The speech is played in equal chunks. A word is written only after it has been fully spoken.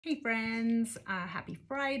Hey friends, happy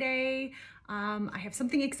Friday. I have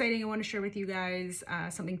something exciting I want to share with you guys,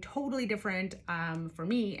 something totally different for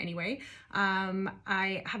me anyway.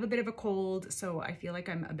 I have a bit of a cold, so I feel like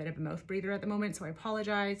I'm a bit of a mouth breather at the moment, so I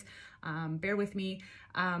apologize. Bear with me.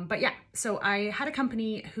 But yeah, so I had a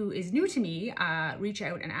company who is new to me reach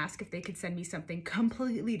out and ask if they could send me something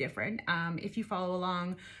completely different. If you follow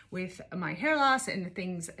along with my hair loss and the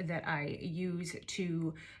things that I use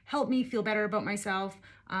to help me feel better about myself,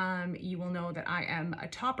 you will know that I am a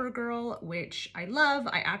topper girl, which I love.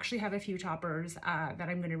 I actually have a few toppers that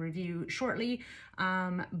I'm going to review shortly.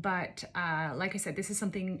 But like I said, this is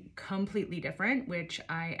something completely different, which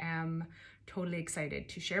I am totally excited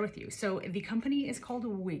to share with you. So the company is called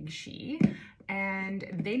wigs, and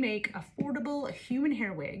they make affordable human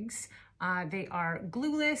hair wigs. They are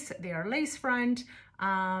glueless, they are lace front,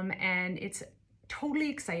 and it's totally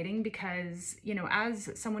exciting because, you know, as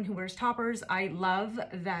someone who wears toppers, I love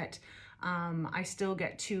that I still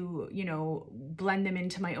get to, you know, blend them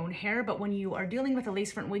into my own hair. But when you are dealing with a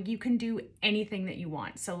lace front wig, you can do anything that you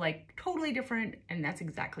want. So like totally different. And that's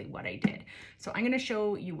exactly what I did. So I'm going to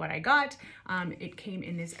show you what I got. It came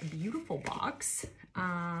in this beautiful box,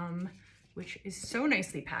 which is so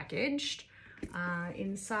nicely packaged.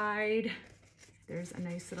 Inside, there's a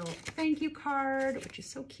nice little thank you card, which is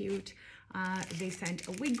so cute. They sent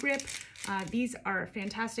a wig grip. These are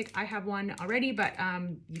fantastic. I have one already, but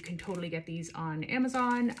you can totally get these on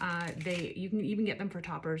Amazon. You can even get them for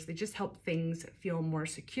toppers. They just help things feel more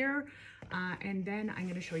secure. And then I'm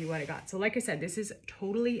gonna show you what I got. So like I said, this is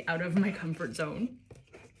totally out of my comfort zone.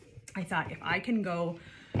 I thought if I can go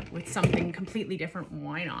with something completely different,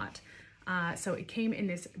 why not? So it came in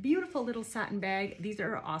this beautiful little satin bag. These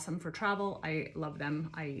are awesome for travel. I love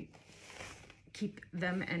them. I keep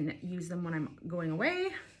them and use them when I'm going away.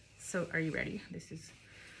 So are you ready? This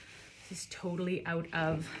is totally out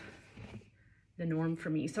of the norm for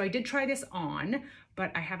me. So I did try this on, but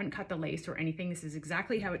I haven't cut the lace or anything. This is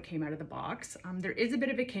exactly how it came out of the box. There is a bit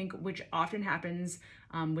of a kink, which often happens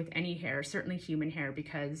with any hair, certainly human hair,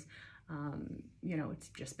 because you know, it's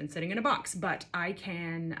just been sitting in a box. But I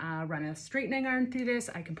can run a straightening iron through this.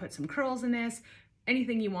 I can put some curls in this.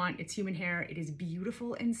 Anything you want. It's human hair. It is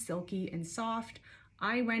beautiful and silky and soft.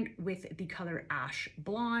 I went with the color Ash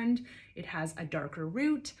Blonde. It has a darker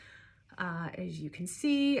root. As you can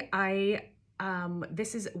see,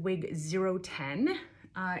 this is wig 010,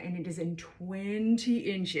 and it is in 20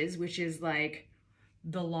 inches, which is like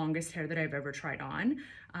the longest hair that I've ever tried on.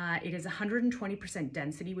 It is 120%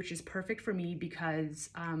 density, which is perfect for me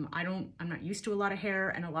because I'm not used to a lot of hair,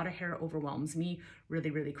 and a lot of hair overwhelms me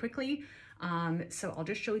really, really quickly. So I'll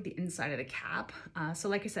just show you the inside of the cap. So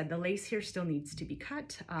like I said, the lace here still needs to be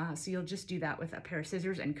cut. So you'll just do that with a pair of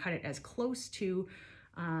scissors and cut it as close to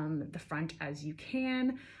the front as you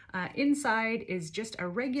can. Inside is just a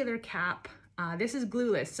regular cap. This is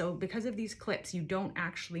glueless, so because of these clips, you don't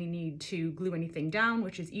actually need to glue anything down,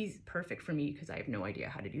 which is perfect for me because I have no idea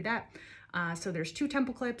how to do that. So there's 2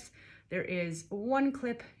 temple clips. There is 1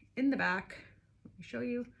 clip in the back. Let me show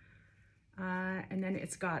you. And then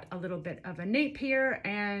it's got a little bit of a nape here.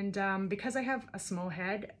 And because I have a small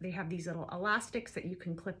head, they have these little elastics that you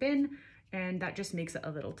can clip in, and that just makes it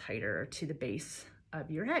a little tighter to the base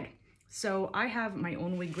of your head. So I have my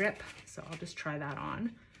own wig grip, so I'll just try that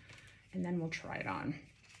on, and then we'll try it on.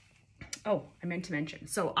 Oh, I meant to mention.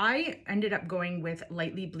 So I ended up going with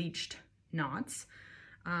lightly bleached knots.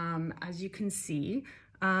 As you can see,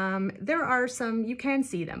 there are some, you can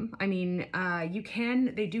see them. I mean,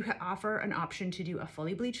 they do offer an option to do a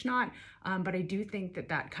fully bleached knot, but I do think that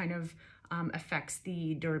that kind of affects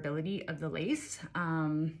the durability of the lace,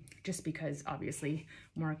 just because obviously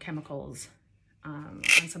more chemicals on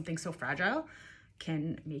something so fragile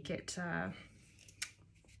can make it,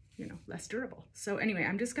 you know, less durable. So anyway,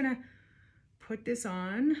 I'm just gonna put this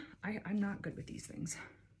on. I'm not good with these things.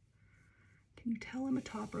 Can you tell I'm a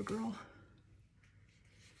topper girl?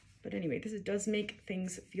 But anyway, does make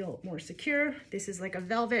things feel more secure. This is like a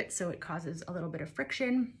velvet, so it causes a little bit of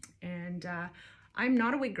friction. And I'm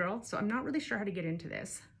not a wig girl, so I'm not really sure how to get into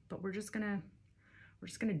this, but we're just gonna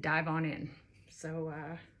dive on in. So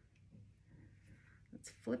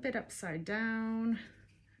let's flip it upside down,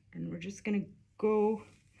 and we're just gonna go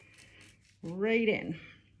right in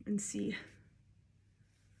and see.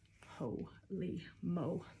 Holy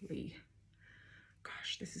moly.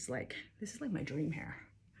 Gosh, this is like my dream hair.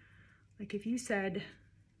 Like if you said,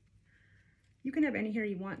 you can have any hair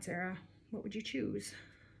you want, Sarah, what would you choose?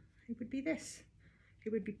 It would be this.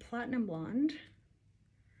 It would be platinum blonde.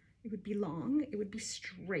 It would be long. It would be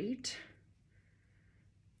straight.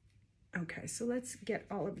 Okay, so let's get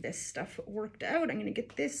all of this stuff worked out. I'm gonna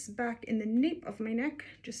get this back in the nape of my neck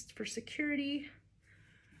just for security.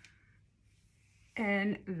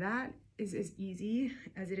 And that is as easy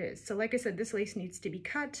as it is. So like I said, this lace needs to be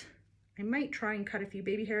cut. I might try and cut a few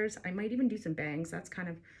baby hairs. I might even do some bangs. That's kind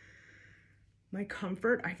of my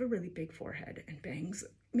comfort. I have a really big forehead, and bangs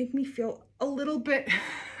make me feel a little bit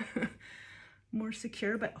more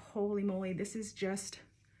secure, but holy moly, this is just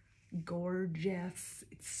gorgeous.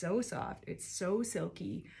 It's so soft. It's so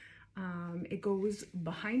silky. It goes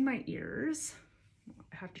behind my ears.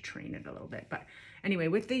 I have to train it a little bit, but anyway,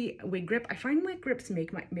 with the wig grip, I find wig grips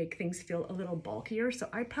make things feel a little bulkier, so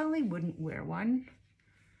I probably wouldn't wear one.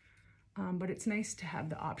 But it's nice to have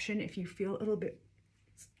the option if you feel a little bit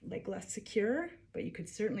like less secure, but you could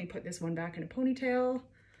certainly put this one back in a ponytail.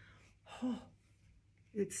 Oh,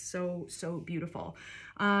 it's so, so beautiful.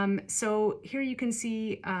 So here you can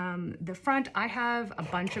see the front. I have a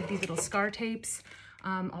bunch of these little scar tapes.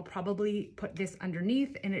 I'll probably put this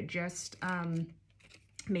underneath, and it just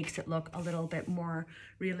makes it look a little bit more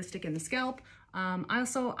realistic in the scalp. I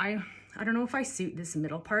don't know if I suit this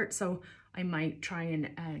middle part, so I might try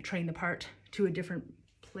and train the part to a different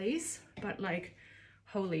place, but like,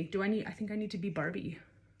 holy, I think I need to be Barbie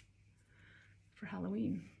for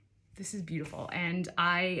Halloween. This is beautiful, and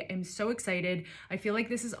I am so excited. I feel like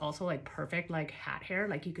this is also like perfect like hat hair,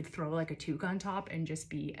 like you could throw like a toque on top and just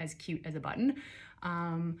be as cute as a button.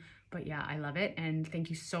 But yeah, I love it, and thank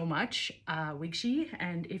you so much, Wigshe.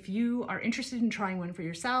 And if you are interested in trying one for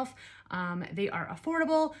yourself, they are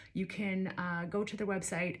affordable. You can go to their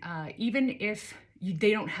website. Even if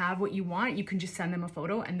they don't have what you want, you can just send them a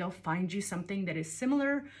photo and they'll find you something that is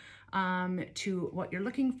similar to what you're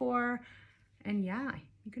looking for. And yeah,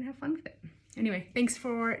 you can have fun with it. Anyway, thanks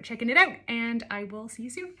for checking it out, and I will see you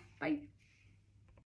soon. Bye.